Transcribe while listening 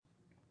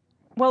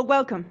Well,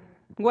 welcome.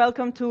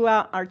 Welcome to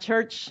our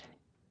church.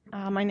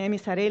 My name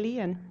is Areli,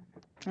 and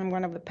I'm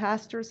one of the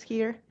pastors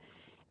here.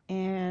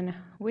 And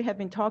we have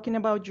been talking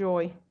about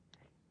joy.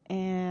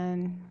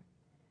 And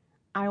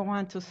I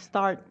want to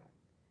start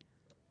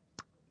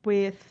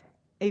with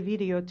a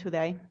video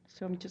today.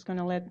 So I'm just going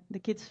to let the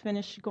kids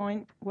finish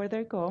going where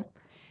they go.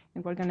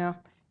 And we're going to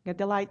get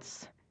the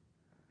lights,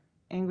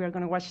 and we're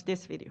going to watch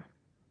this video.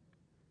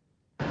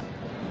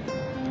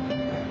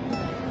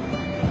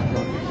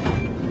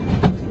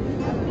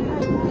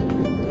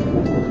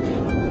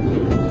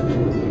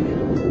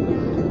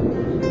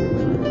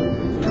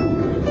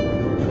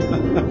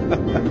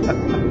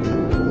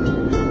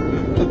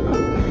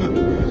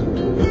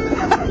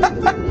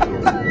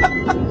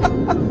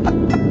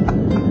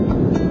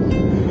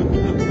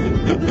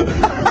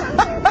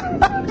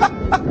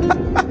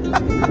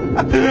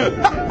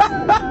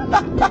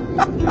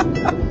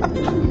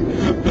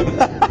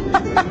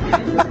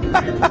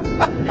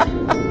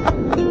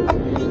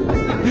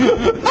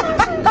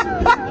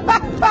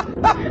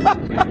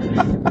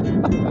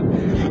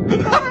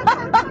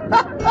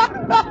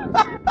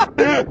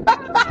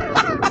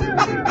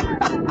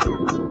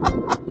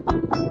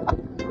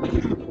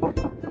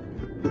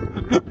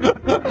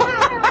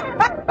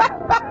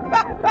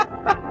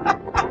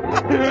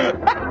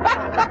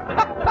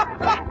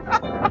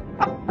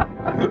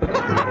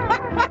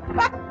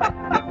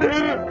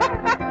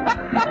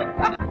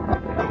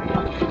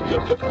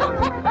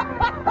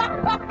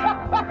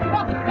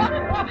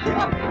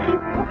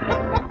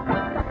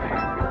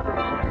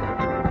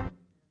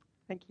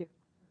 Thank you.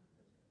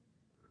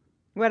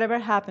 Whatever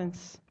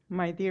happens,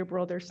 my dear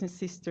brothers and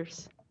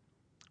sisters,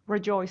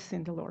 rejoice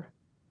in the Lord.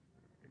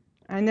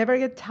 I never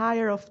get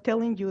tired of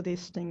telling you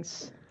these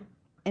things,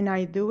 and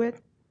I do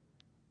it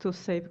to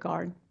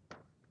safeguard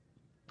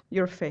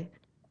your faith.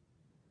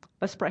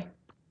 Let's pray.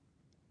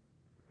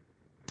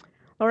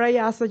 Lord, I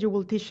ask that you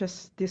will teach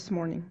us this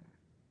morning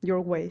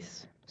your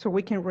ways so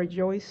we can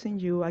rejoice in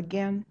you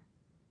again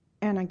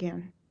and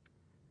again.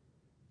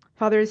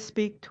 Father,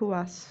 speak to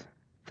us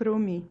through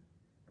me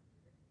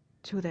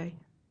today.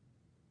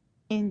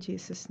 In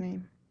Jesus'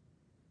 name.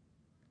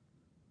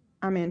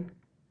 Amen.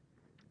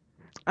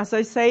 As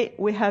I say,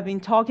 we have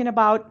been talking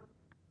about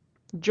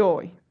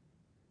joy.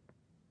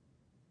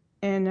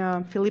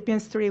 And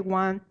Philippians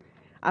 3:1,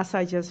 as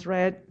I just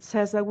read,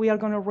 says that we are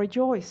going to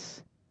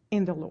rejoice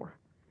in the Lord.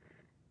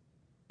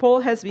 Paul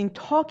has been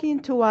talking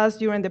to us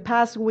during the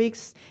past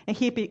weeks, and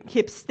he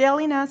keeps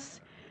telling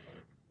us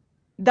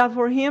that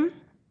for him,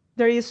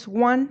 there is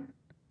one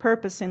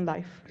purpose in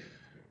life: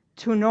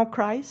 to know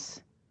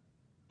Christ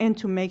and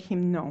to make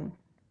him known.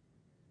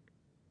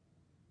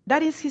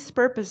 That is his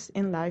purpose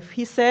in life.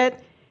 He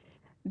said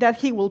that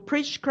he will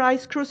preach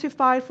Christ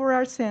crucified for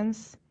our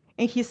sins,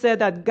 and he said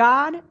that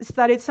God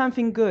started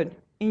something good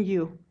in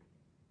you,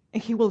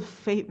 and he will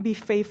be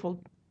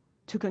faithful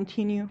to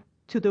continue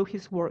to do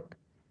his work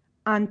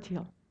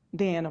until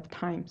the end of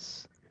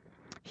times.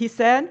 He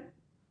said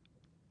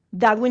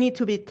that we need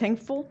to be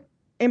thankful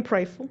and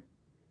prayerful,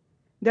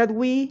 that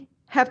we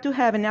have to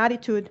have an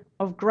attitude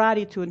of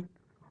gratitude,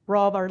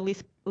 Rob, our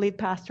lead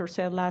pastor,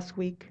 said last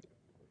week.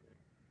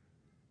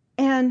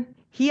 And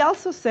he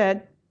also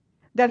said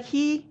that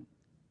he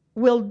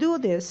will do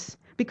this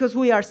because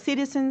we are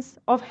citizens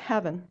of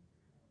heaven,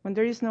 when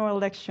there is no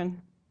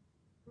election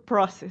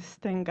process,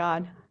 thank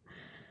God.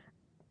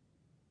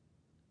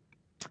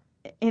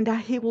 And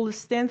that he will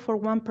stand for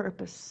one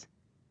purpose,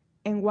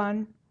 and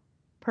one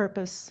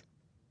purpose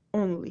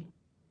only.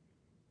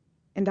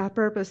 And that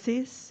purpose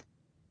is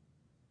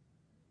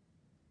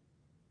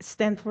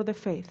stand for the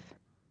faith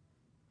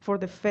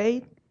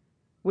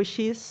which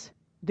is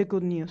the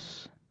good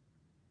news.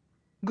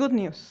 Good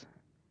news.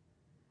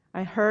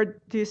 I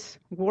heard this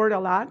word a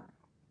lot.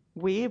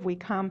 If we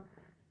come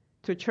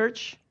to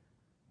church,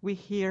 we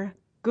hear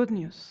good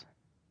news.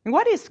 And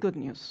what is good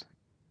news?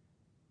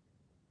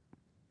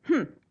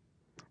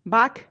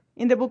 Back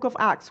in the book of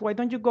Acts, why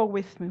don't you go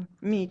with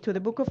me to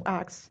the book of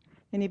Acts?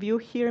 And if you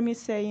hear me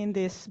saying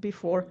this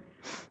before,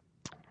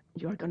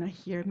 you're going to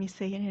hear me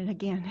saying it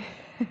again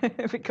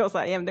because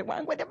I am the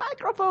one with the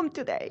microphone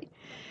today.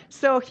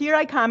 So here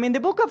I come in the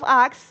book of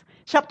Acts,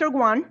 chapter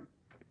 1.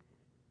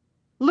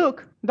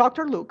 Luke,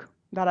 Dr. Luke,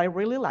 that I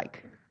really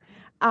like,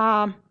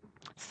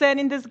 said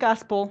in this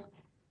gospel,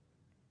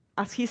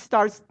 as he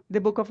starts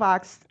the book of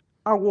Acts,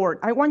 a word.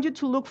 I want you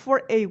to look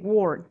for a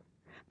word.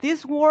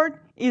 This word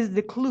is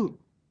the clue.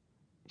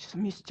 It's a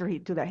mystery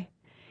today.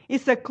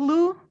 It's a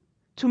clue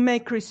to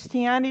make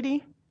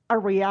Christianity a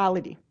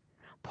reality.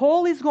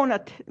 Paul is going to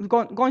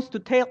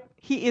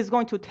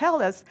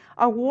tell us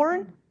a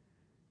word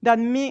that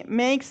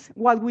makes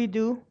what we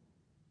do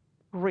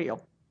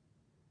real.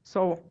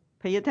 So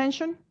pay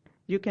attention.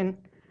 You can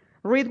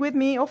read with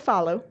me or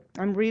follow.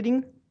 I'm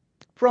reading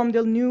from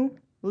the New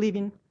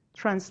Living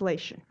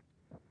Translation.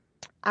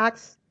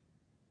 Acts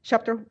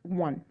chapter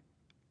 1.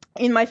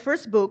 In my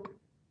first book,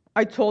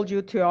 I told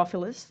you,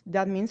 Theophilus,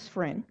 that means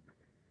friend,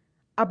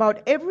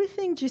 about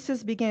everything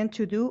Jesus began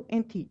to do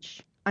and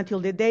teach until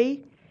the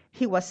day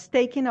he was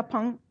taken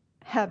upon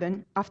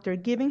heaven after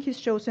giving his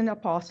chosen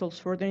apostles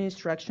further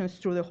instructions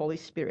through the Holy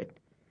Spirit.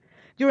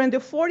 During the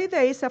 40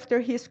 days after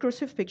his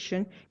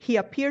crucifixion, he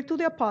appeared to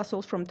the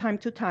apostles from time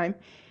to time,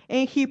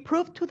 and he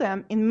proved to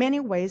them in many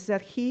ways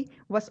that he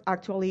was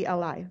actually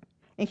alive.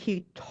 And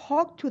he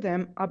talked to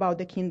them about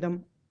the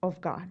kingdom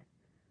of God.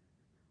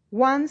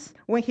 Once,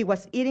 when he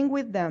was eating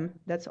with them,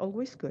 that's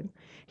always good,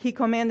 he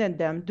commanded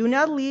them, "Do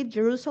not leave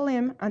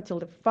Jerusalem until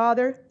the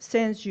Father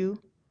sends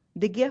you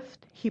the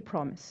gift he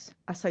promised.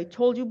 As I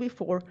told you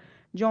before,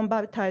 John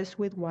baptized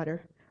with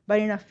water, but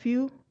in a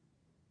few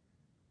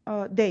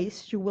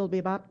days you will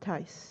be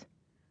baptized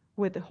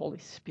with the Holy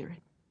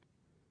Spirit."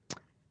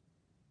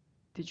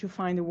 Did you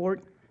find the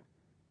word?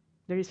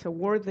 There is a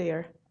word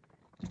there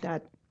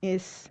that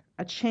is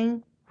a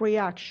chain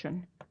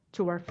reaction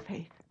to our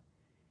faith.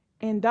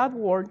 And that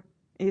word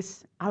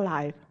is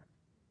alive.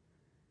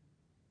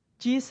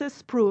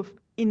 Jesus proved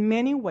in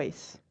many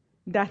ways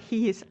that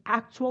he is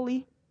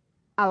actually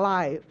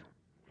alive.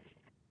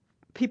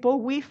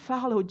 People, we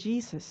follow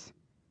Jesus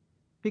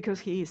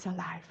because he is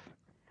alive.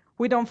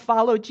 We don't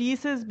follow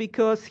Jesus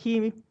because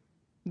he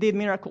did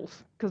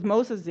miracles, because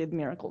Moses did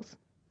miracles,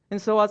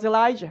 and so was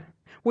Elijah.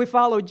 We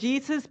follow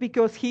Jesus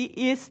because he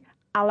is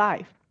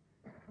alive.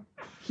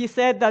 He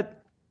said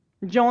that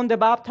John the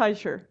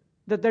Baptizer,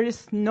 that there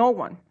is no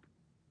one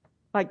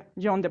like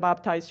John the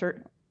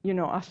Baptizer,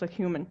 as a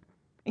human.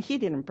 And he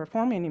didn't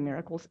perform any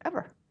miracles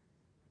ever.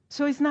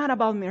 So it's not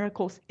about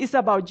miracles. It's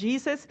about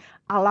Jesus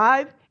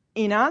alive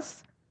in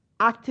us,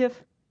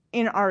 active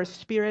in our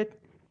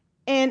spirit.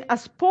 And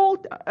as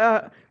Paul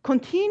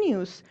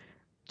continues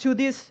to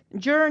this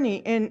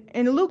journey,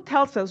 and Luke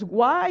tells us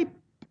why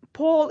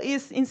Paul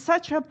is in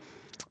such a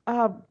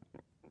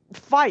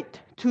fight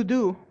to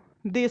do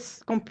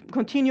this,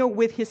 continue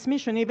with his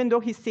mission, even though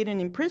he's sitting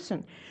in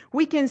prison.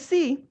 We can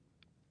see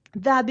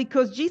that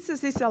because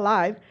Jesus is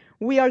alive,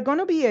 we are going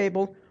to be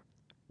able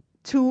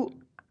to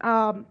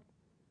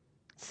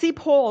see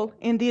Paul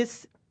in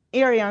this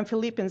area in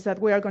Philippians that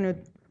we are going to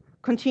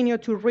continue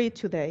to read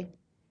today.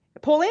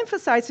 Paul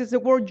emphasizes the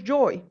word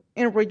joy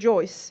and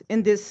rejoice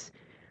in this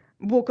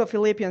book of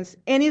Philippians,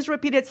 and is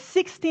repeated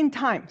 16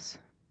 times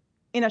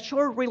in a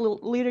short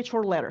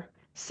literature letter.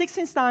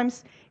 16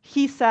 times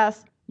he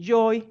says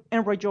joy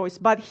and rejoice.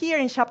 But here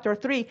in chapter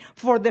 3,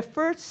 for the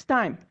first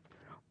time,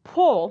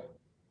 Paul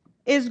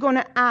is going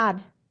to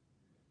add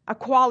a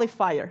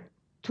qualifier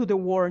to the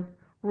word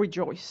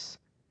rejoice.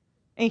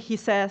 And he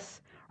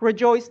says,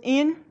 rejoice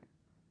in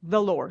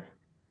the Lord.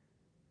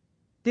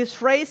 This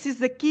phrase is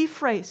the key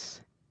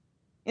phrase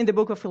in the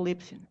book of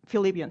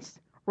Philippians.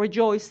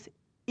 Rejoice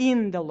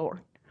in the Lord.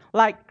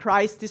 Like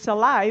Christ is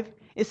alive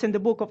is in the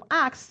book of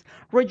Acts,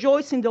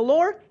 rejoice in the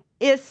Lord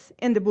is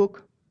in the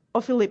book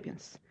of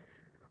Philippians.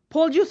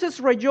 Paul uses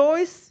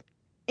rejoice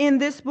in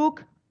this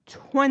book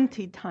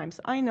 20 times.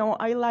 I know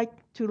I like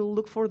to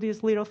look for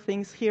these little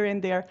things here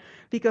and there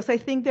because I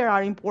think they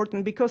are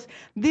important, because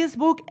this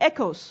book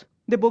echoes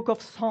the book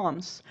of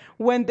Psalms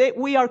when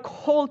we are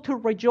called to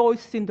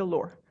rejoice in the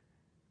Lord,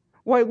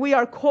 where we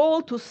are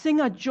called to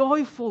sing a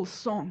joyful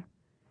song.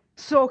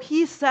 So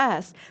he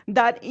says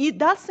that it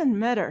doesn't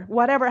matter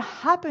whatever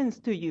happens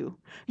to you,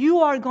 you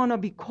are going to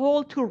be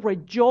called to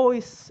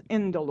rejoice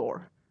in the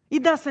Lord.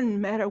 It doesn't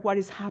matter what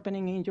is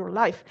happening in your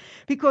life,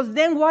 because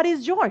then what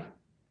is joy?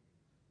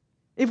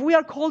 If we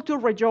are called to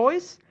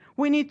rejoice,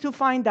 we need to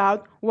find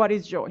out what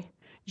is joy.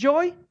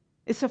 Joy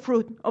is a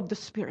fruit of the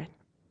Spirit.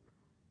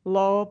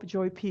 Love,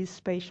 joy, peace,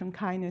 patience,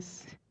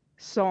 kindness,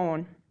 so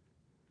on.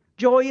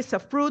 Joy is a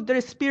fruit,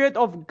 the Spirit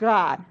of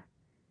God.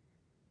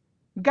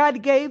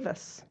 God gave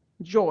us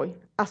joy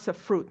as a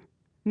fruit,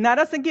 not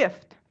as a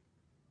gift.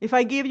 If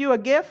I give you a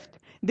gift,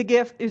 the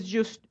gift is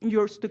just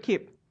yours to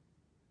keep.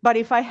 But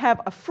if I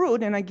have a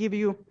fruit and I give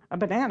you a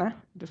banana,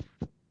 the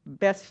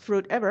best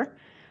fruit ever,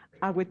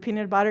 with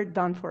peanut butter,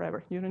 done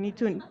forever. You don't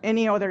need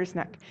any other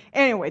snack.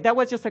 Anyway, that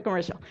was just a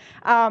commercial.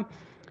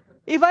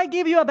 If I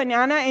give you a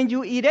banana and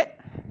you eat it,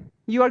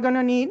 you are going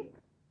to need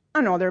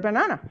another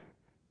banana.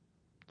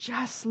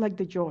 Just like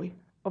the joy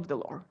of the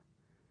Lord.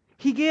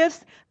 He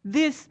gives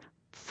this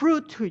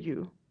fruit to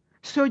you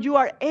so you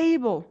are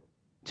able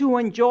to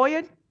enjoy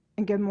it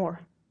and get more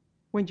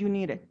when you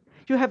need it.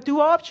 You have two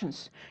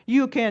options.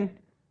 You can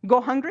go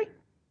hungry,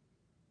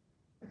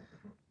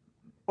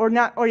 or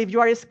not, or if you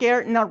are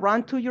scared, not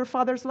run to your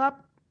father's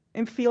lap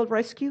and feel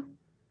rescue,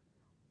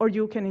 or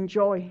you can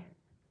enjoy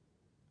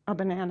a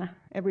banana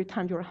every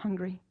time you're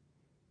hungry.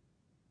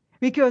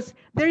 Because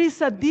there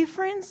is a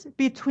difference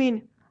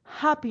between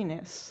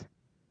happiness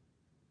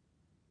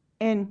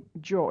and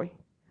joy.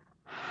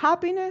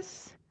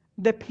 Happiness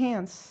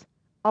depends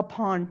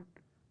upon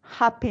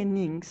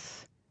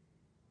happenings.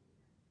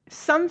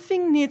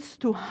 Something needs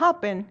to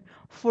happen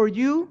for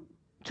you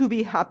to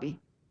be happy.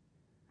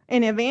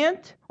 An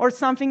event or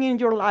something in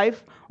your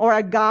life, or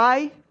a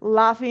guy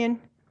laughing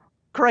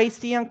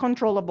crazy,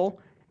 uncontrollable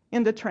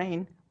on the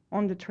train,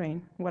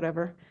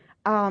 whatever.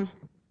 And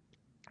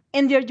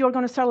then you're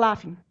going to start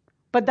laughing.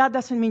 But that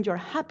doesn't mean you're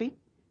happy.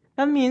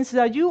 That means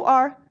that you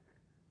are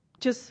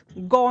just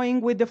going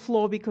with the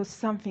flow because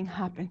something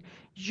happened.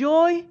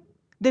 Joy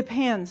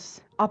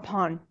depends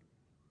upon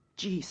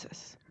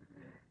Jesus.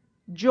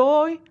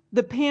 Joy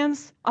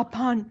depends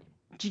upon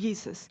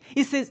Jesus.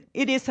 It says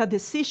it is a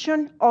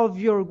decision of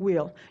your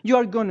will. You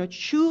are going to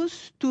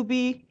choose to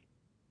be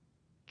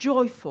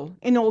joyful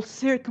in all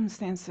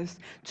circumstances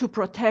to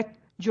protect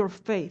your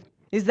faith.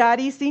 Is that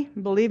easy?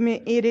 Believe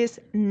me, it is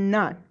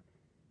not.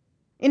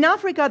 In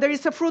Africa, there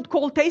is a fruit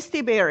called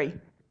tasty berry.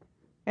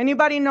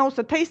 Anybody knows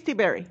a tasty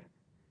berry?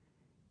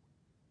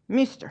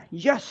 Mister,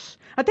 yes.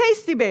 A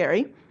tasty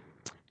berry.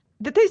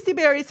 The tasty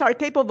berries are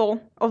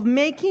capable of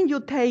making you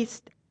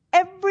taste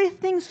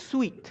everything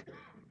sweet.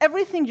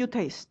 Everything you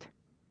taste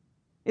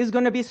is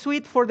going to be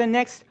sweet for the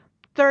next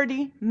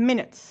 30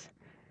 minutes.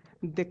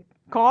 The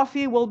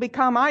coffee will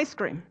become ice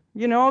cream,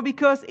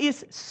 because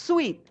it's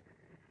sweet.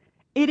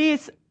 It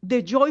is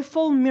the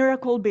joyful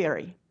miracle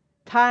berry.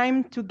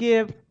 Time to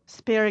give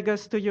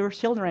asparagus to your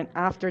children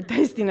after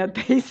tasting a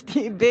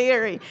tasty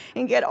berry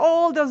and get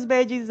all those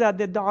veggies that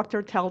the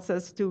doctor tells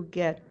us to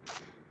get.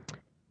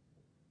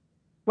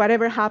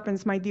 Whatever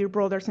happens, my dear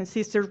brothers and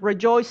sisters,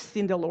 rejoice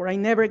in the Lord. I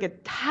never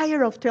get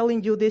tired of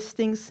telling you these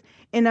things,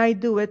 and I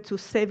do it to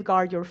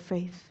safeguard your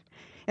faith.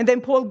 And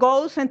then Paul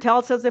goes and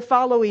tells us the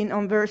following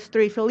on verse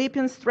 3,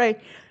 Philippians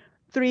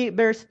 3,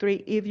 verse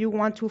 3, if you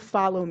want to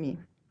follow me.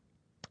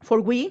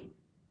 For we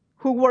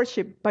who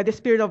worship by the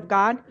Spirit of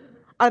God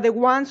are the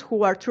ones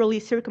who are truly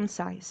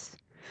circumcised.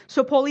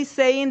 So Paul is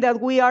saying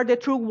that we are the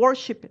true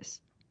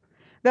worshipers,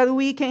 that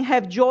we can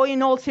have joy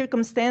in all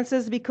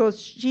circumstances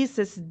because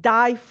Jesus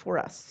died for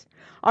us.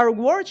 Our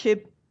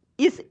worship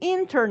is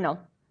internal,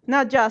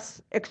 not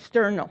just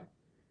external.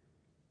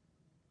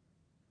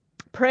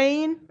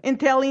 Praying and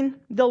telling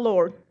the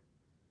Lord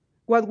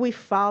what we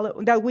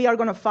follow, that we are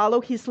going to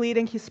follow His lead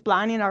and His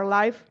plan in our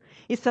life,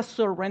 is a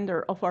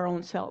surrender of our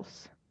own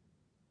selves.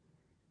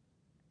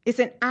 It's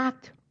an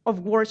act of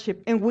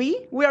worship. And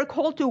we are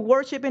called to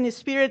worship in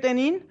spirit and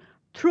in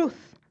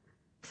truth,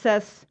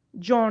 says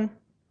John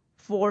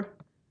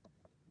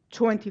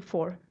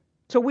 4:24.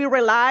 So we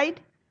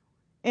relied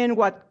in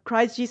what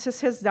Christ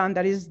Jesus has done,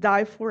 that is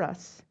died for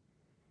us.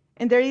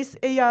 And there is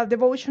a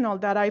devotional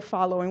that I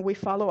follow, and we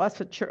follow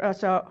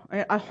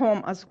at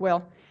home as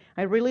well.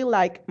 I really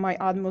like My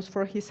Utmost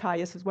for His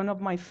Highest. It's one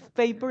of my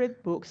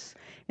favorite books,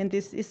 and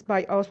this is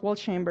by Oswald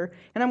Chamber.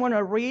 And I'm going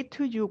to read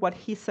to you what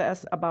he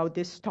says about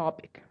this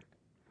topic.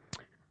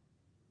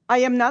 I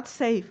am not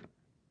saved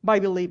by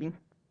believing.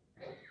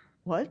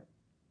 What?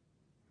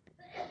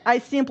 I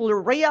simply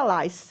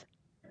realize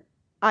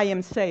I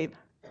am saved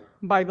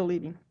by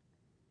believing.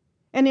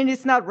 And it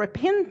is not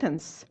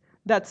repentance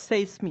that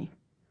saves me.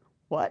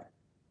 What?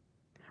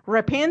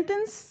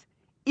 Repentance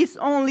is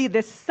only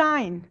the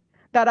sign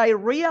that I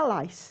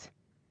realize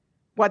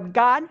what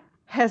God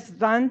has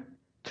done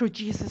through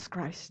Jesus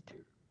Christ.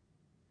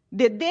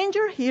 The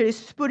danger here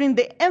is putting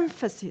the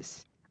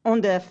emphasis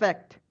on the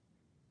effect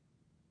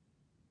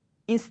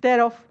instead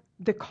of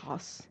the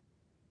cause.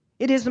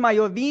 It is my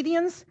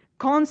obedience,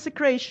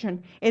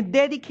 consecration, and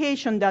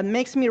dedication that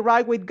makes me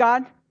right with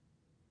God.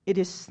 It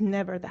is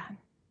never that.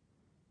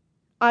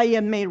 I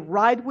am made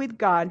right with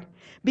God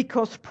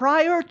because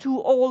prior to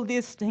all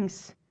these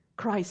things,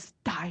 Christ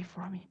died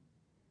for me.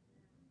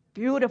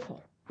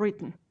 Beautiful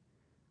written.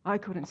 I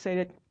couldn't say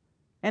it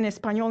in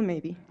Espanol,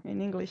 maybe.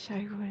 In English,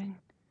 I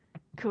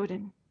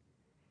couldn't.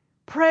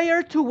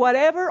 Prior to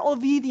whatever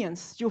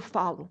obedience you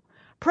follow,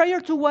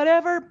 prior to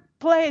whatever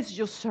place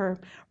you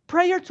serve,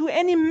 prior to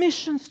any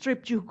mission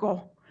trip you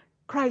go,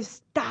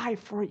 Christ died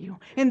for you.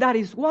 And that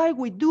is why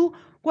we do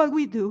what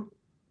we do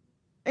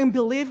and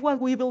believe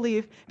what we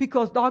believe,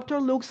 because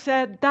Dr. Luke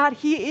said that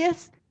He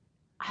is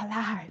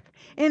alive.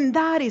 And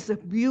that is a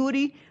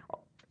beauty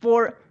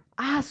for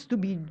us to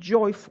be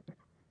joyful.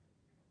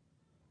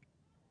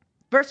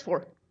 Verse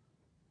 4.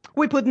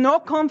 We put no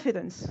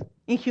confidence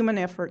in human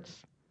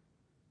efforts.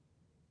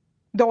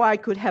 Though I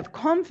could have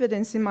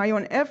confidence in my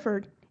own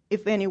effort,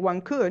 if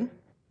anyone could.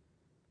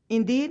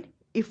 Indeed,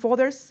 if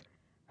others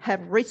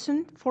have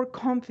reason for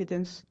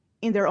confidence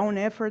in their own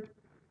effort,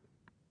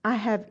 I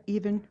have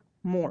even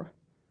more,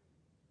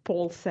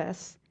 Paul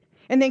says.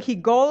 And then he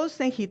goes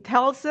and he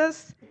tells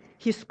us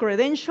his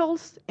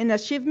credentials and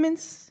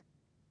achievements.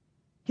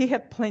 He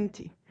had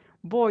plenty.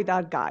 Boy,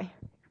 that guy.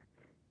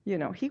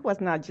 He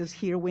was not just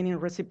here winning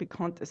recipe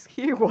contests.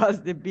 He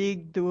was the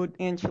big dude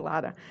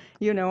enchilada,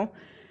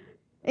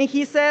 And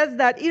he says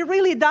that it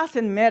really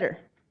doesn't matter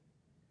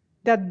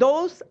that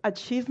those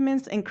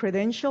achievements and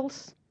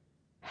credentials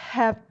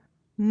have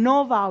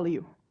no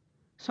value.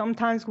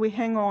 Sometimes we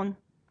hang on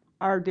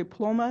our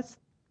diplomas.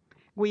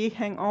 We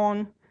hang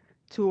on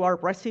to our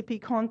recipe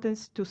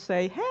contests to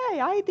say, hey,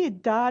 I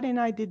did that and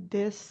I did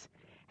this.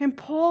 And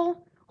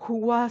Paul, who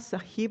was a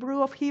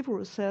Hebrew of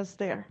Hebrews, says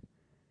there,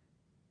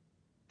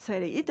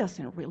 said it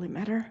doesn't really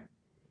matter.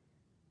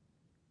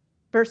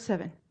 Verse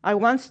 7, I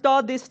once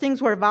thought these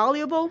things were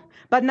valuable,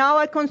 but now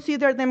I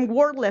consider them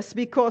worthless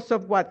because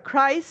of what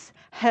Christ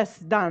has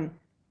done.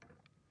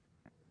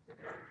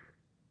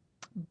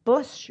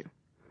 Bless you.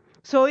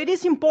 So it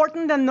is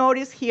important to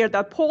notice here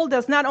that Paul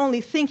does not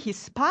only think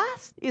his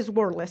past is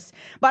worthless,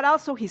 but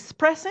also his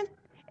present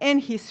and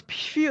his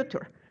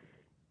future.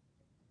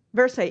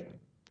 Verse 8.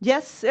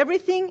 Yes,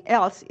 everything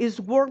else is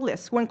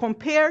worthless when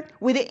compared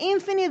with the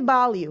infinite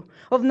value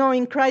of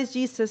knowing Christ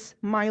Jesus,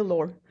 my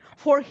Lord.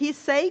 For his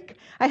sake,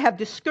 I have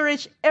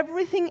discouraged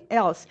everything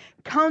else,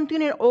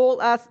 counting it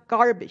all as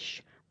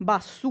garbage,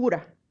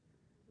 basura,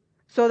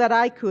 so that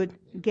I could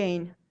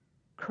gain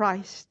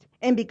Christ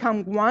and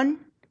become one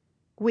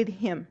with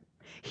him.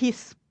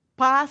 His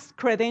past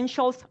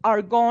credentials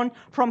are gone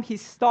from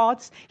his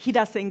thoughts. He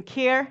doesn't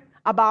care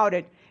about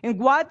it. And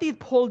what did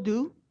Paul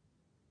do?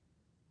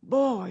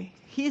 Boy,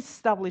 he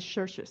established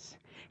churches.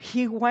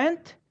 He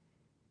went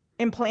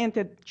and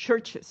planted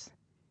churches.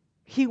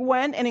 He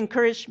went and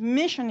encouraged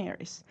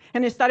missionaries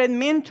and he started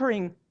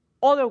mentoring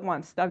other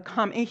ones that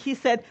come. And he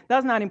said,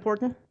 that's not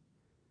important.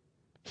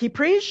 He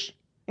preached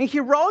and he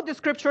wrote the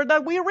scripture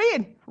that we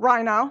read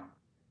right now.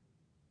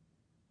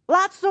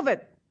 Lots of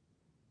it.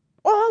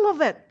 All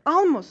of it,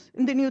 almost,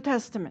 in the New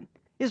Testament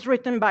is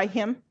written by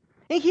him.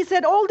 And he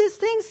said, all these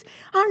things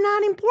are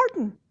not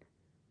important.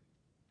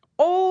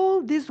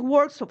 All these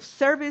works of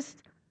service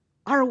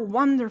are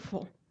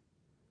wonderful.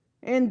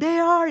 And they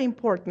are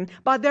important,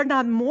 but they're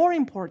not more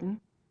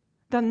important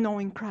than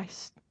knowing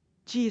Christ,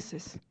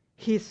 Jesus,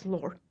 his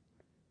Lord.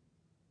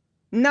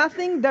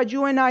 Nothing that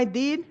you and I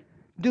did,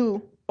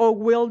 do, or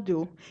will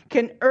do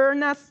can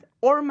earn us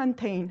or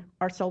maintain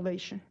our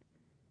salvation.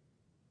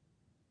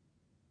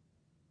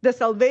 The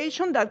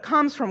salvation that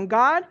comes from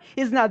God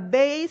is not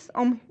based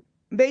on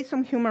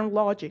human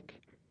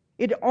logic.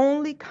 It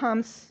only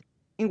comes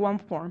in one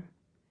form: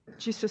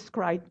 Jesus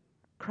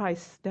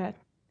Christ's death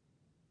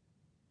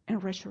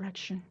and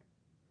resurrection.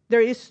 There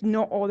is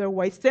no other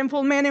way.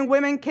 Sinful men and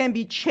women can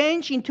be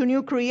changed into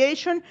new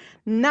creation,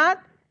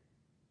 not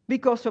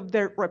because of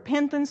their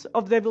repentance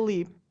of their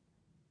belief.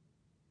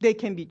 They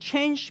can be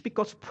changed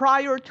because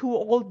prior to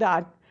all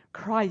that,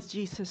 Christ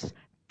Jesus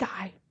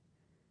died.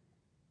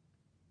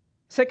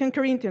 2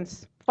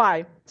 Corinthians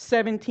 5,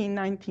 17,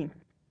 19.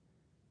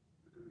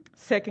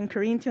 2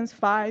 Corinthians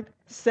 5,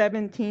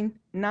 17,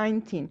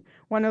 19.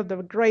 One of the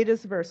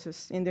greatest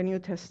verses in the New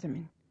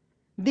Testament.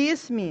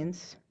 This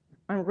means,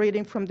 I'm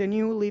reading from the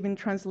New Living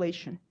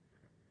Translation,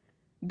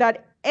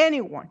 that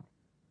anyone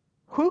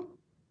who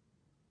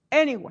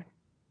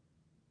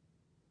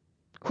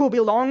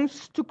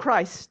belongs to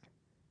Christ,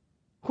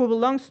 who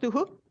belongs to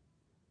who?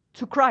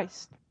 To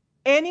Christ.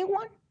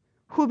 Anyone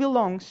who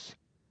belongs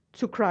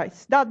to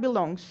Christ, let me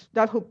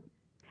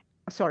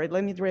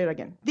read it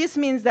again. This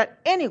means that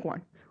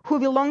anyone who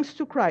belongs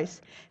to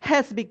Christ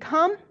has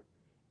become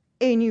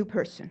a new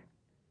person.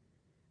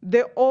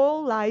 The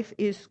old life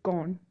is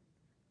gone.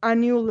 A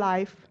new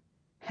life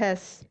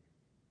has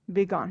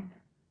begun.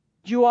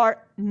 You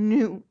are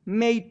new,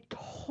 made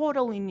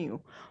totally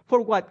new for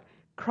what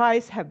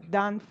Christ has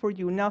done for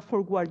you, not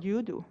for what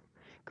you do.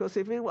 Because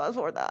if it was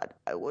for that,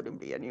 I wouldn't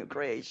be a new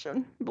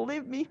creation.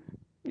 Believe me,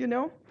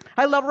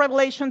 I love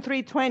Revelation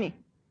 3:20.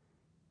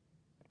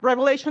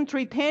 Revelation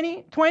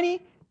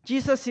 3:20,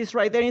 Jesus is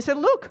right there. He said,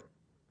 look,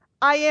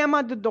 I am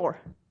at the door,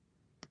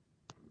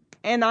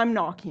 and I'm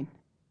knocking.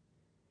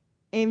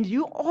 And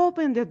you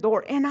open the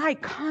door, and I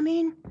come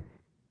in,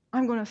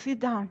 I'm going to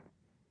sit down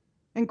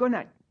and going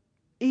to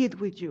eat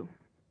with you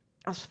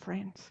as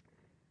friends.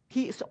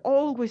 He is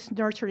always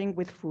nurturing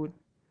with food.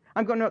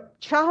 I'm going to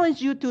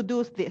challenge you to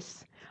do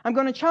this. I'm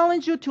going to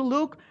challenge you to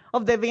look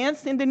of the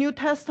events in the New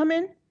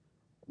Testament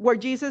where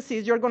Jesus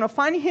is. You're going to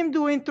find him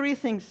doing three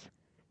things: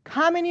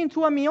 coming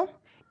into a meal,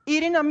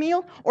 eating a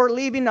meal, or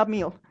leaving a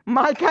meal.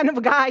 My kind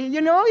of guy,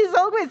 he's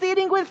always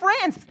eating with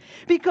friends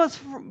because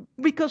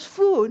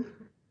food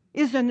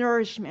is the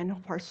nourishment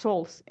of our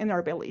souls and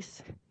our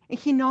bellies. And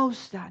he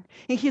knows that.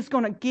 And he's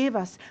going to give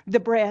us the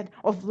bread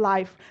of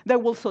life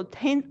that will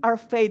sustain our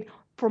faith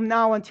from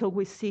now until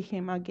we see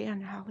him again.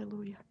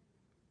 Hallelujah.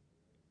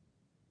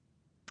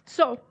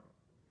 So,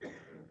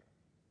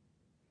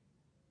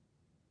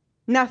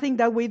 nothing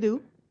that we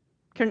do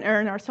can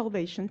earn our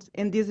salvation.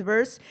 And this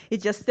verse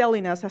is just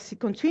telling us, as we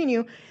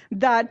continue,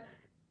 that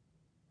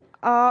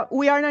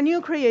we are a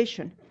new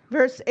creation.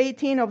 Verse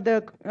 18 of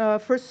the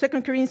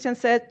 2 Corinthians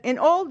said, and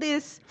all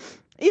this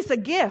is a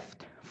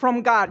gift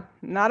from God,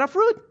 not a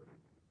fruit.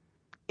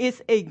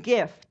 It's a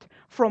gift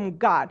from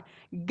God.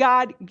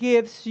 God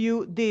gives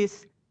you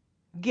this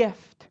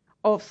gift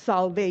of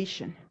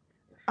salvation.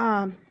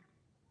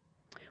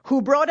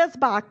 Who brought us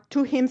back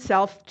to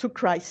himself, to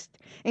Christ.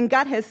 And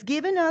God has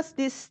given us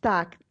this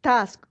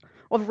task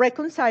of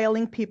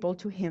reconciling people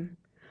to him.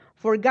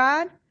 For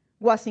God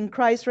was in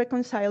Christ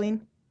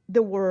reconciling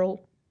the world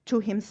to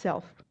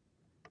himself,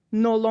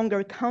 no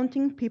longer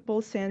counting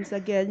people's sins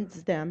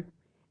against them.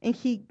 And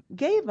he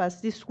gave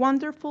us this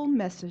wonderful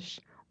message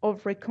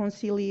of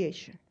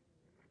reconciliation.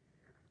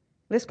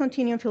 Let's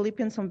continue in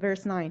Philippians on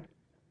verse 9.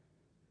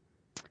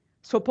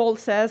 So Paul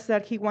says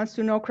that he wants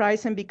to know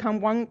Christ and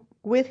become one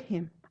with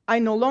him. I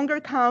no longer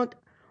count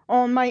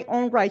on my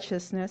own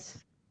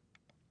righteousness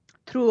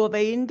through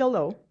obeying the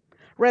law.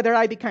 Rather,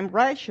 I become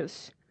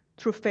righteous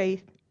through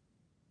faith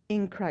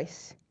in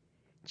Christ.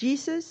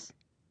 Jesus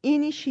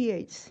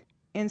initiates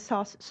and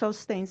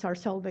sustains our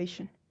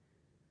salvation.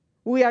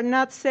 We are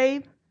not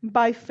saved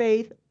by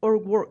faith or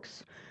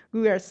works.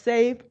 We are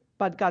saved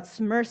by God's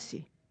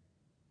mercy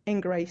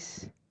and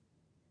grace.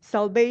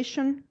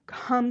 Salvation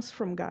comes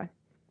from God.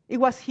 It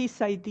was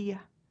His idea.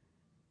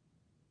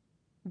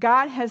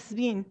 God has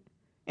been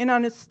an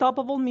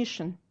unstoppable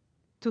mission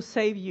to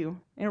save you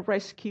and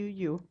rescue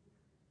you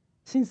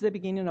since the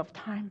beginning of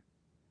time.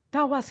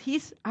 That was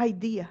His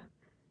idea,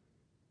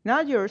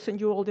 not yours, and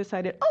you all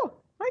decided, oh,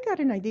 I got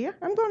an idea.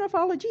 I'm going to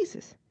follow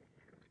Jesus.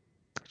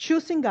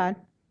 Choosing God,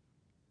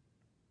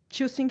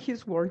 choosing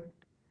His word,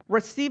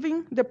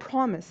 receiving the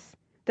promise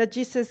that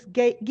Jesus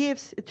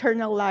gives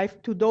eternal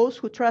life to those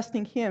who trust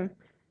in Him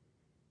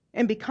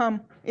and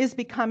is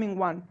becoming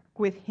one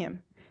with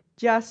Him,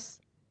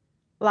 just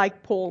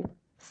like Paul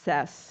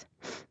says.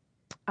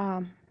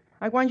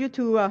 I want you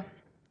to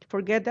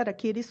forget that a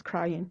kid is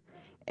crying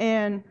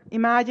and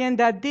imagine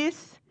that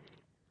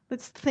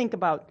let's think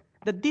about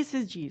that this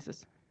is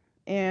Jesus.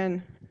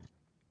 And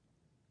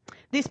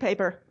this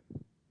paper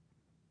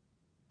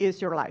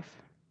is your life.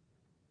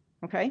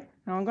 Okay?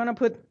 Now I'm going to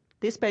put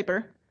this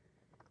paper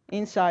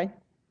inside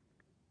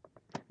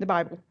the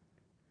Bible.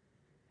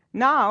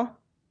 Now,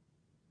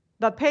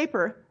 that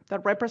paper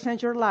that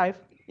represents your life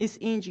is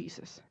in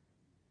Jesus,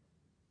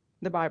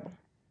 the Bible.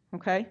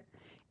 Okay?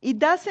 It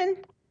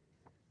doesn't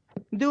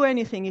do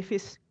anything if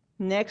it's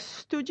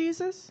next to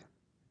Jesus,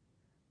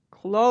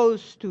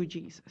 close to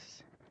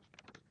Jesus.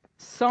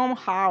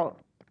 Somehow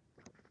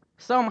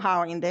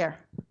in there.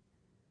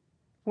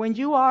 When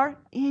you are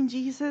in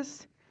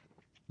Jesus,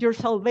 your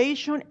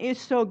salvation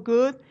is so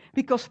good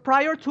because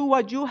prior to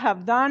what you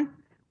have done,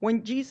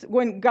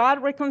 when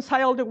God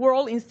reconciled the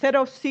world, instead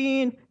of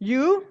seeing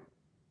you,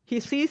 He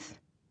sees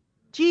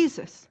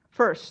Jesus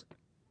first.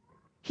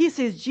 He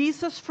sees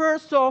Jesus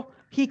first so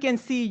He can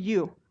see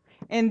you.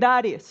 And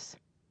that is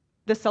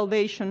the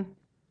salvation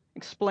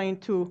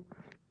explained to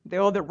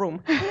the other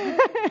room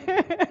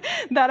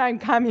that I'm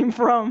coming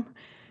from.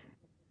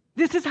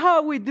 This is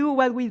how we do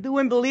what we do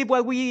and believe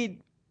what we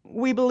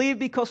believe,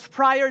 because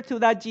prior to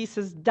that,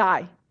 Jesus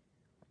died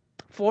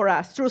for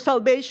us. True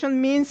salvation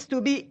means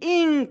to be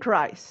in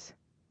Christ,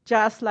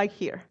 just like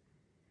here.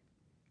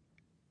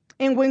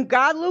 And when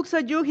God looks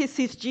at you, He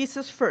sees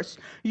Jesus first.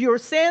 Your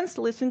sins,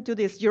 listen to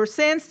this, your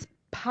sins,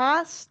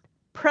 past,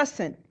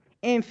 present,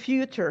 and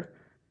future,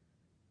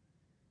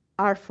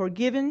 are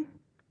forgiven,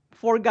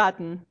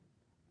 forgotten,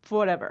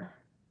 forever.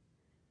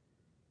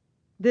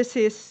 This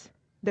is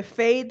the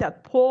faith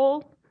that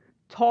Paul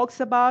talks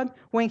about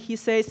when he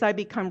says, I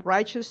become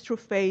righteous through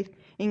faith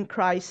in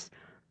Christ.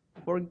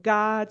 For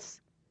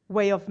God's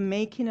way of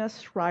making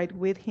us right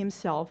with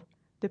Himself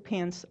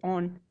depends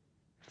on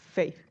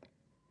faith.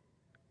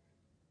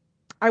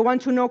 I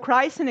want to know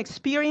Christ and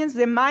experience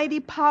the mighty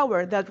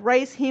power that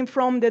raised Him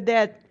from the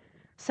dead,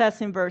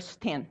 says in verse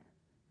 10.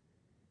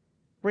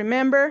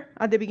 Remember,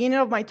 at the beginning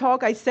of my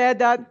talk, I said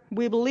that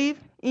we believe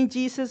in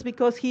Jesus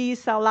because He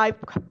is alive.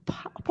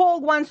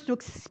 Paul wants to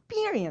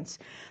experience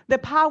the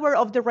power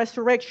of the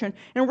resurrection.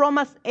 In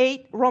Romans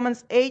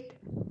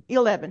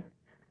 8:11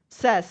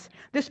 says,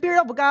 the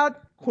Spirit of God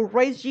who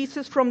raised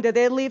Jesus from the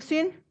dead lives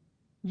in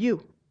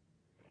you.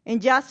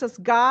 And just as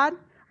God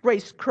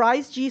raised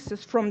Christ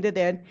Jesus from the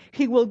dead,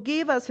 He will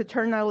give us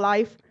eternal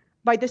life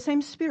by the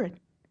same Spirit.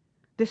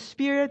 The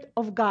Spirit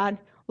of God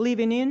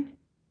living in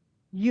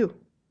you,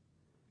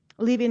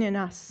 living in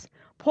us.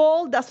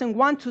 Paul doesn't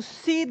want to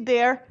sit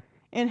there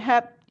and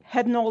have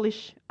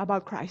knowledge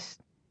about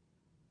Christ.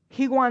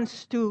 He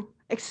wants to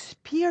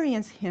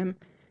experience Him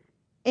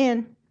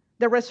in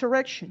the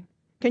resurrection.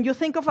 Can you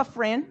think of a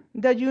friend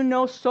that you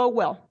know so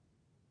well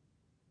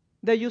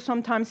that you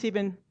sometimes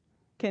even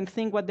can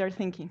think what they're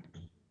thinking?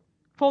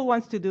 Paul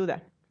wants to do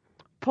that.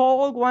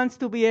 Paul wants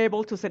to be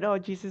able to say, oh,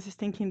 Jesus is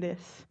thinking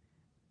this,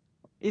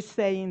 is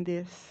saying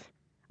this.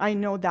 I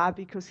know that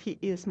because he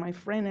is my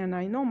friend and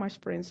I know my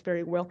friends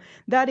very well.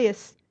 That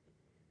is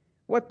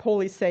what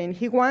Paul is saying.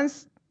 He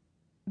wants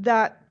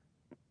that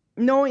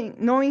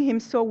knowing him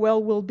so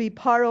well will be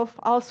part of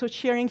also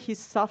sharing his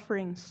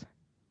sufferings.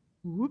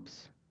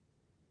 Oops.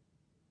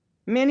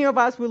 Many of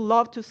us would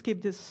love to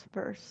skip this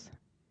verse.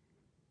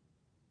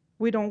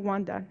 We don't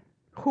want that.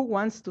 Who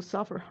wants to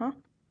suffer, huh?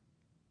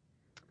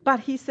 But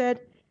he said,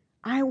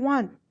 I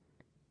want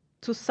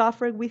to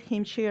suffer with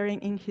him,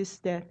 sharing in his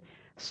death.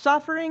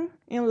 Suffering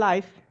in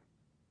life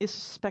is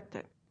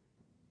expected.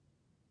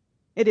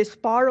 It is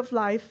part of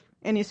life,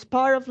 and it's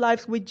part of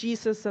life with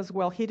Jesus as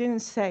well. He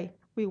didn't say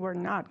we were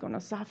not going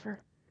to suffer.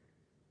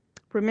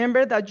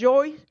 Remember that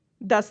joy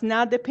does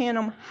not depend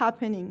on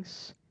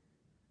happenings.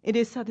 It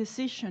is a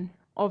decision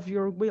of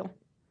your will.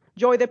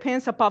 Joy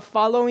depends upon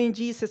following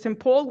Jesus, and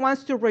Paul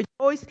wants to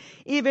rejoice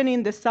even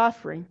in the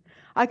suffering.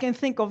 I can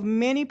think of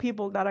many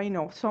people that I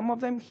know, some of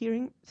them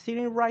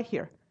sitting right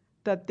here,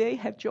 that they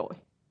have joy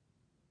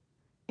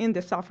in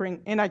the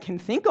suffering. And I can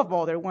think of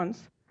other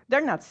ones,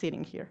 they're not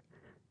sitting here,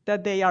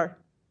 that they are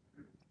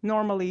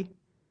normally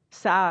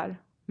sad,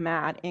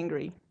 mad,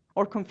 angry,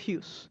 or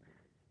confused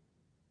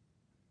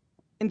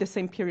in the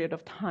same period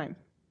of time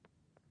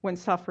when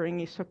suffering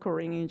is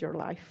occurring in your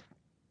life.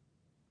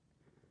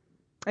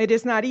 It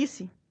is not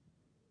easy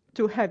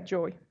to have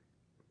joy,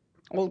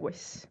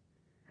 always.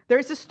 There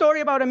is a story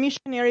about a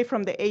missionary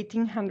from the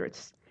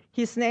 1800s.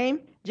 His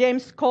name,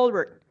 James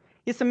Colbert,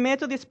 is a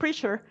Methodist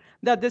preacher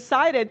that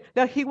decided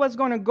that he was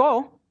going to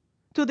go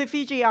to the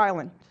Fiji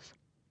Islands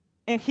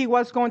and he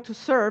was going to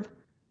serve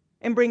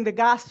and bring the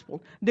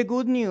gospel, the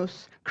good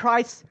news,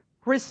 Christ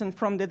risen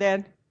from the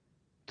dead,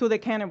 to the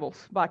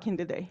cannibals back in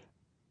the day.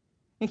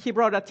 And he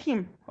brought a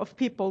team of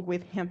people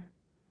with him.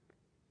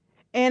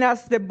 And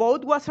as the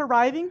boat was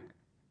arriving,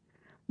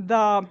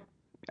 the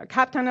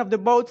captain of the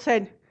boat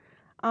said,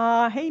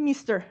 hey,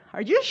 mister,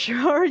 are you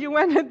sure you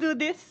want to do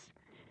this?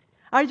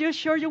 Are you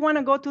sure you want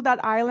to go to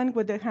that island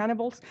with the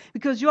cannibals?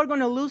 Because you're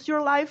going to lose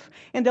your life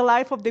and the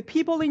life of the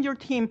people in your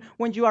team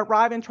when you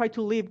arrive and try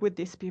to live with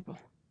these people.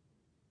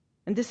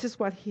 And this is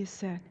what he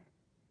said.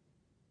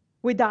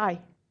 We die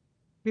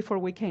before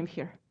we came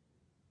here.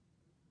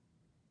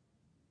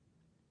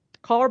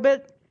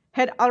 Colbert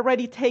had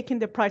already taken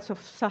the price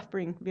of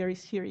suffering very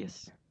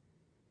serious.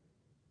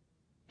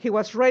 He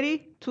was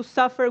ready to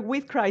suffer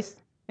with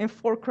Christ and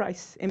for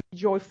Christ and be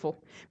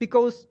joyful,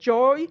 because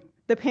joy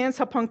depends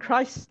upon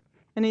Christ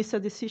and is a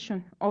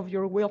decision of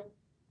your will.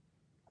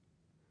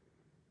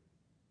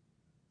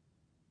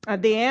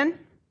 At the end,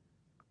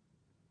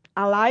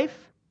 a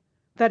life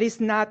that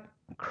is not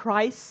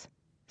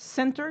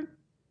Christ-centered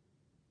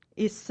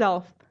is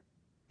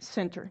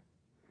self-centered,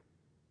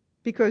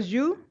 because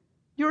you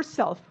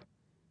yourself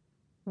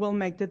will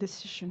make the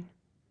decision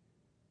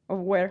of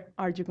where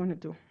are you going to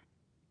do.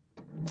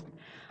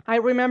 I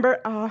remember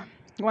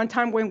one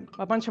time when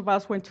a bunch of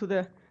us went to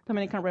the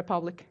Dominican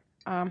Republic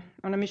on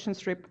a mission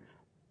trip,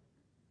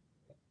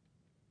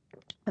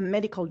 a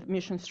medical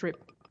mission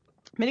trip.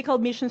 Medical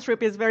mission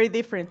trip is very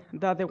different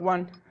than the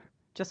one,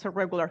 just a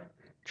regular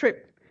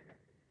trip.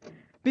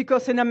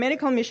 Because in a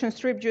medical mission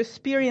trip, you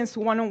experience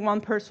one-on-one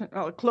person,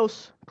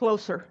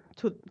 closer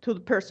to the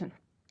person.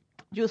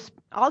 You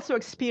also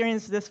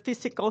experience this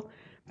physical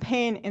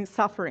pain and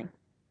suffering.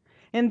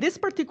 And this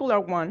particular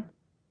one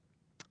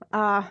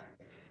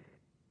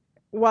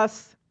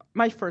was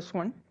my first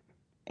one,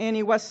 and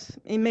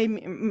it made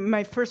me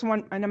my first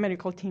one on a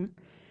medical team.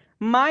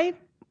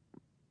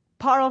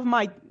 Part of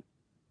my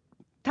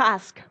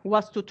task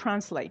was to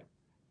translate.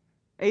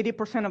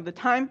 80% of the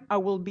time, I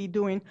will be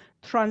doing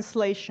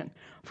translation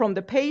from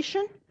the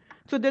patient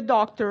to the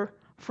doctor,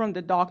 from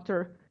the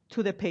doctor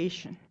to the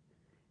patient.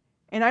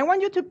 And I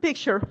want you to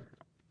picture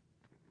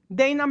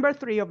day number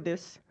 3 of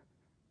this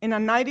in a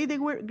 90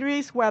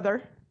 degrees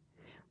weather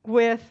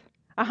with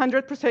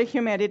 100%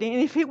 humidity.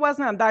 And if it was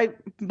not that,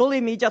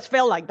 believe me, it just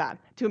felt like that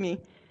to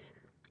me.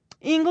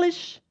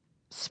 English,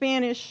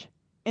 Spanish,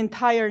 and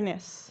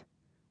tiredness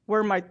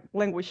were my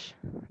language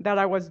that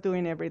I was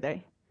doing every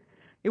day.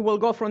 It will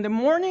go from the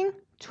morning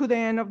to the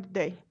end of the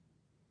day,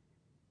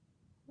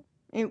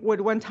 with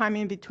one time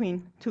in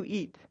between to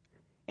eat.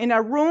 In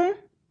a room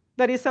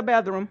that is a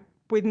bedroom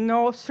with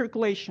no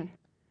circulation.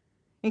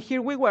 And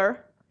here we were,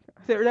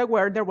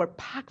 there were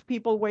packed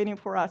people waiting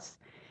for us.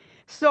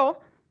 So,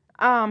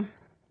 I'm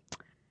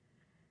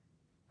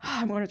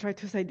going to try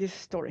to say this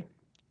story.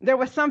 There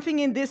was something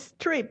in this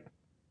trip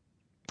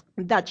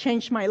that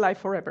changed my life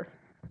forever.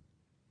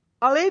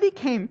 A lady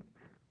came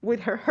with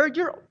her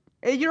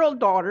 8-year-old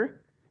daughter,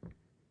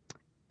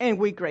 and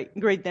we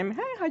greet them.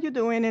 Hey, how you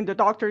doing? And the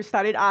doctor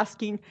started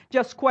asking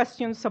just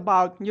questions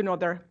about,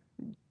 their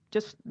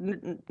just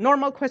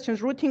normal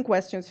questions, routine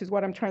questions is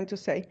what I'm trying to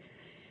say.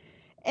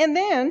 And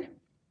then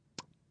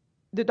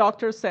the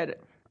doctor said,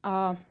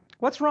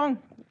 what's wrong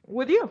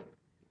with you?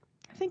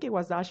 I think it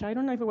was Dasha. I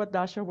don't know if it was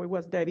Dasha or it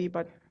was Debbie,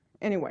 but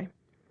anyway.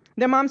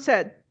 The mom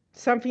said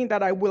something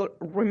that I will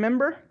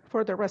remember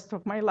for the rest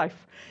of my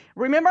life.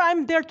 Remember,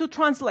 I'm there to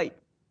translate.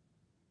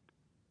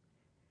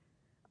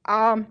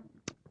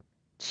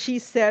 She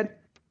said,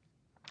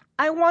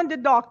 I want the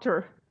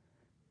doctor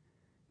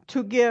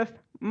to give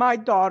my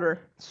daughter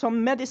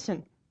some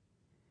medicine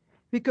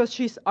because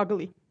she's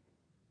ugly.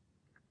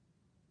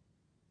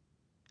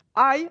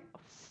 I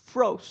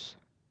froze.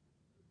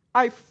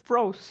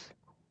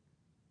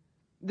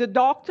 The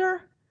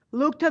doctor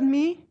looked at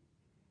me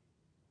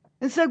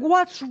and said,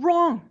 what's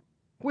wrong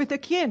with the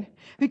kid?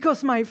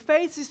 Because my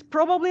face is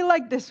probably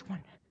like this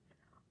one.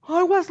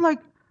 I was like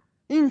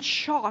in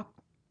shock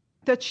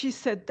that she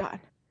said that.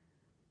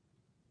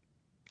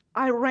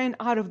 I ran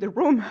out of the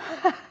room.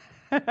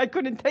 I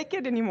couldn't take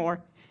it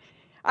anymore.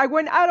 I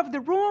went out of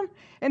the room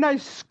and I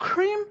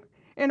screamed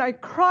and I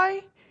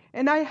cried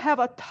and I have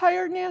a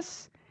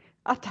tiredness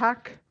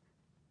attack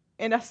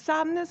and a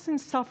sadness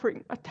and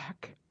suffering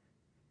attack.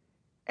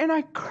 And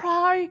I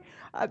cried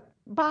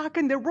back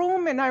in the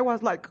room and I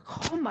was like,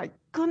 oh my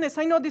goodness,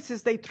 I know this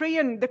is day 3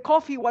 and the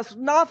coffee was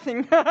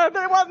nothing.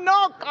 There was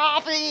no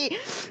coffee.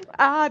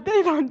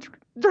 They don't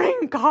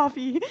drink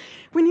coffee.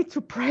 We need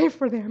to pray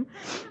for them.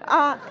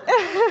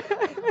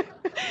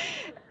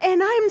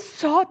 And I'm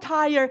so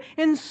tired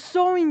and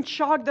so in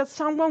shock that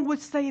someone would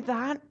say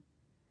that.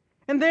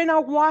 And then a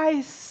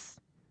wise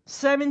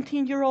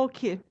 17-year-old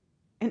kid,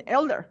 an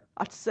elder,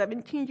 a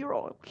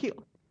 17-year-old kid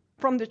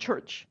from the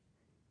church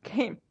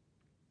came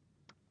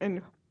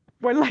and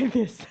went like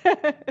this.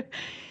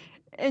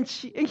 and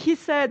he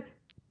said,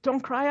 "Don't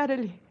cry,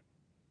 Adelie.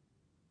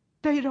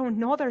 They don't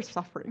know their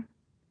suffering.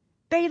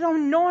 They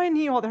don't know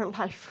any other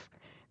life.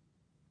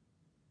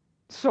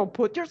 So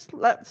put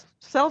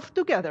yourself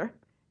together,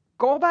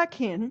 go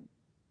back in,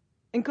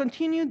 and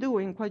continue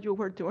doing what you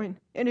were doing.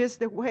 It is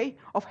the way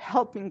of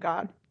helping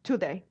God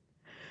today."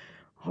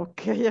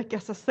 Okay, I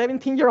guess a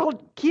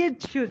 17-year-old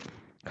kid should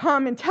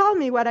come and tell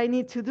me what I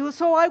need to do.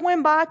 So I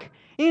went back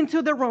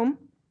into the room.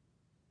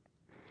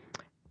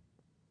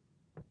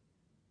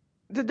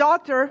 The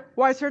doctor,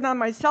 wiser than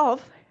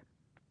myself,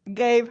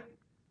 gave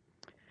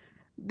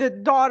the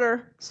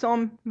daughter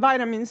some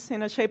vitamins in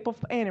the shape of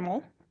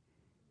animal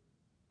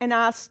and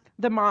asked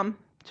the mom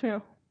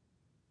to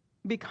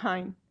be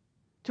kind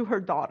to her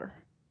daughter.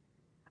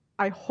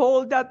 I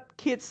hold that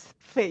kid's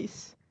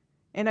face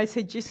and I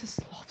say, "Jesus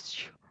loves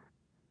you.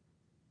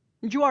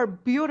 You are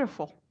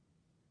beautiful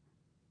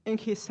in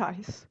his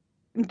eyes.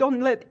 And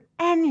don't let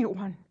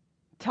anyone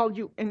tell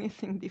you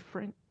anything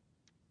different."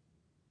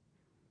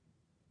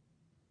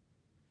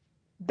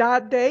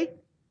 That day,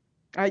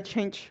 I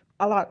changed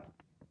a lot.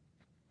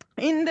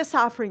 In the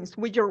sufferings,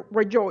 we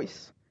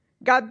rejoice.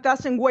 God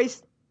doesn't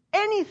waste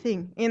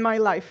anything in my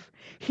life.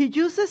 He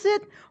uses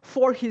it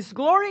for his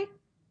glory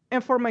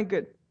and for my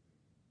good.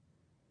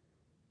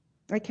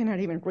 I cannot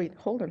even read.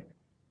 Hold on.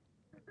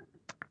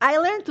 I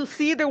learned to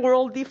see the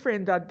world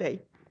different that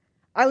day.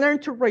 I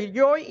learned to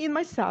rejoice in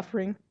my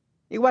suffering.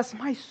 It was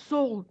my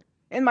soul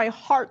and my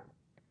heart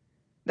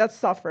that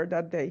suffered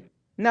that day,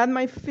 not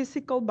my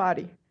physical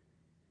body.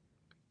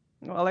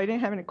 Well, I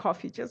didn't have any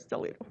coffee, just a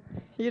little.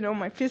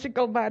 My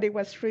physical body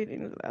was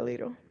reading a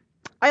little.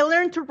 I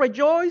learned to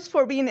rejoice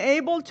for being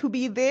able to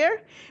be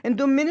there and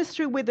do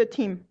ministry with the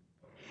team.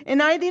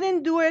 And I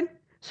didn't do it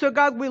so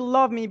God will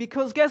love me,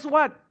 because guess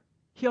what?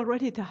 He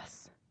already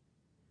does.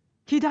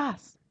 He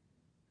does.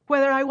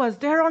 Whether I was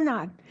there or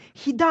not,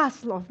 he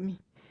does love me.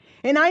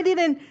 And I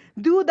didn't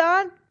do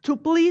that so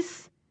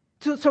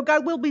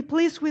God will be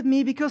pleased with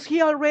me, because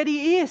he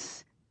already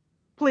is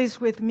pleased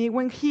with me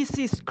when he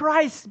sees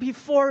Christ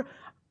before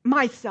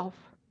myself.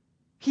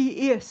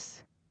 He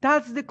is.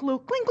 That's the clue.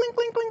 Cling, cling,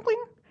 cling, cling,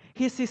 cling.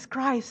 He sees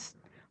Christ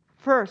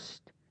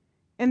first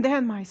and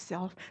then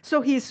myself.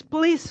 So he is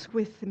pleased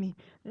with me,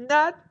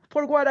 not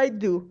for what I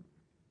do.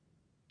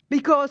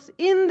 Because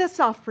in the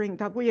suffering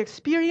that we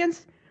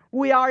experience,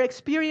 we are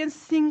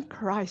experiencing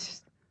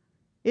Christ.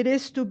 It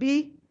is to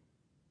be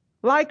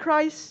like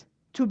Christ,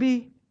 to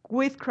be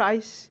with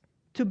Christ,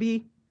 to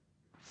be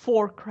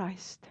for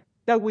Christ,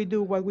 that we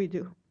do what we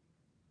do.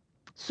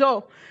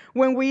 So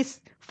when we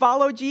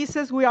follow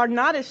Jesus, we are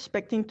not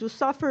expecting to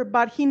suffer,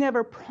 but he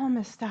never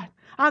promised that.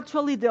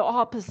 Actually, the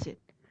opposite.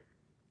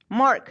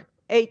 Mark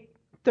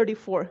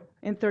 8:34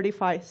 and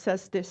 35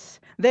 says this.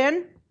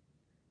 Then,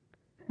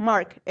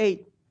 Mark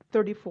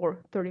 8:34,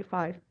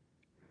 35.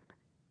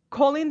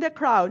 Calling the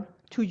crowd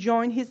to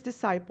join his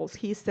disciples,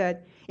 he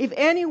said, "If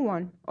any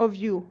one of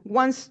you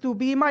wants to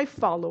be my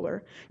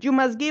follower, you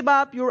must give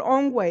up your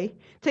own way,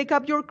 take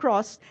up your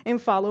cross,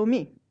 and follow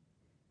me.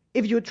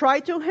 If you try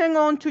to hang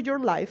on to your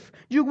life,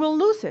 you will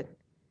lose it.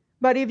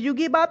 But if you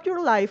give up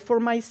your life for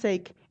my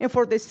sake and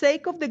for the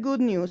sake of the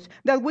good news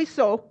that we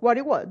saw what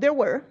it was,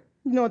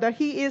 that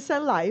he is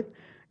alive,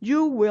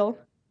 you will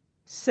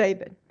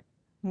save it."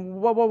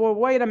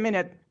 Wait a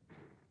minute.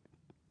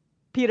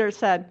 Peter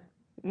said,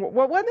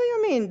 "What do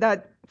you mean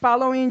that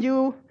following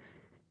you,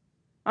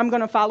 I'm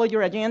going to follow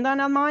your agenda,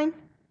 not mine?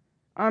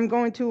 I'm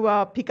going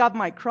to pick up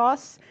my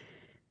cross?"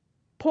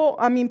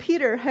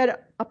 Peter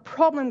had a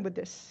problem with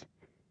this.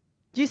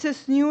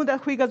 Jesus knew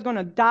that he was going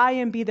to die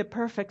and be the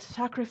perfect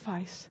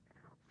sacrifice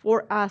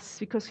for us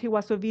because he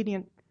was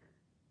obedient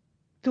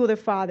to the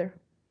Father.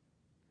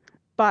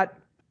 But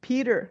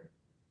Peter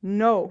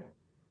knew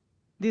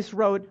this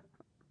road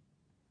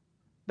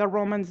the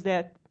Romans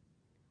did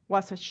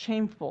was a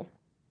shameful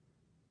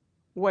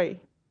way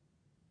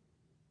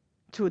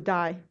to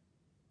die.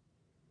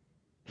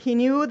 He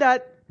knew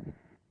that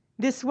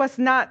this was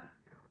not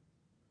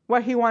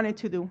what he wanted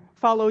to do,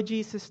 follow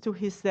Jesus to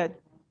his death.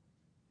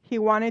 He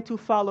wanted to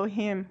follow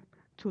him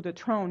to the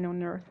throne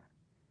on earth.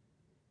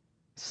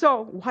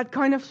 So, what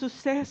kind of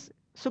success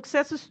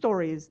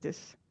story is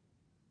this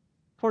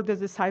for the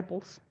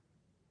disciples,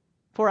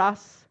 for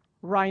us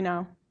right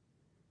now?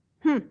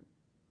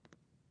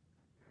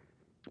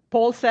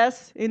 Paul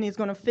says, and he's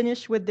going to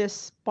finish with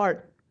this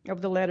part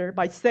of the letter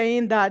by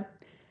saying that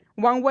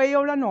one way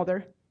or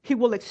another, he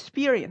will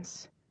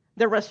experience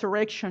the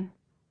resurrection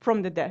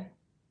from the dead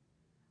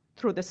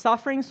through the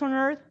sufferings on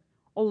earth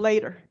or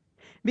later,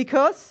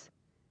 because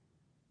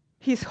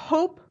his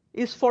hope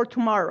is for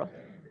tomorrow,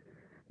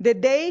 the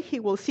day he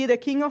will see the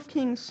King of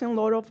Kings and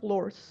Lord of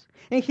Lords,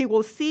 and he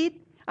will sit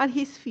at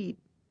his feet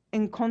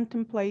and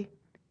contemplate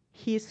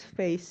his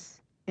face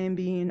and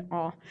be in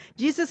awe.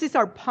 Jesus is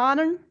our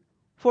pattern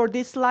for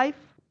this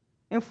life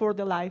and for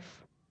the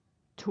life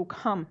to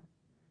come.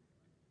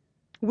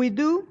 We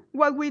do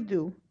what we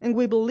do, and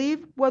we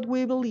believe what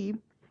we believe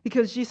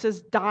because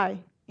Jesus died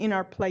in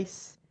our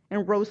place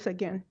and rose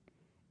again.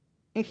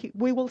 And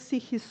we will see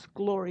his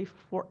glory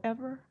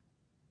forever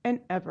and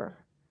ever.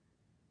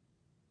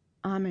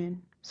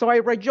 Amen. So I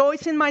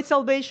rejoice in my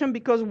salvation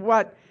because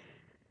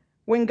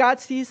when God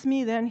sees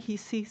me, then he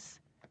sees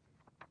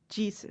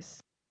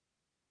Jesus.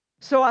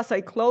 So as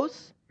I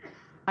close,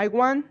 I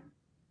want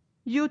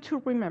you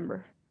to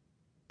remember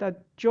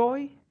that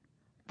joy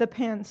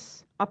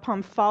depends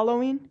upon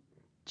following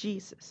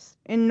Jesus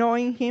and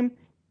knowing him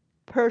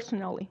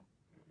personally.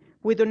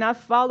 We do not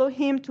follow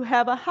him to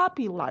have a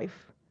happy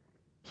life.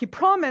 He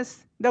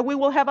promised that we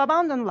will have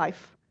abundant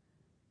life.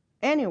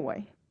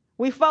 Anyway,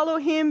 we follow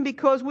him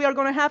because we are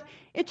going to have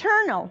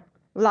eternal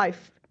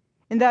life,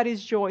 and that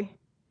is joy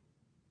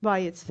by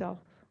itself.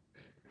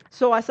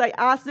 So as I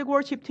ask the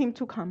worship team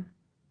to come,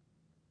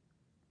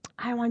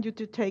 I want you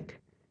to take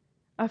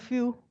a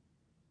few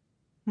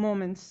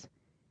moments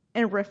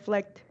and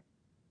reflect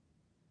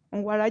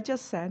on what I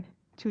just said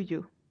to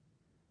you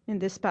in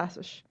this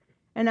passage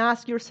and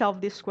ask yourself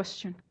this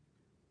question.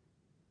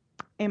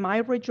 Am I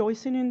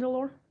rejoicing in the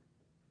Lord?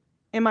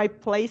 Am I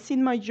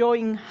placing my joy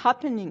in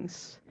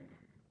happenings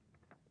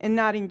and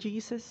not in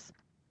Jesus?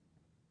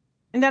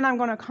 And then I'm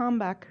going to come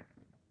back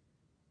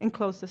and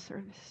close the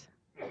service.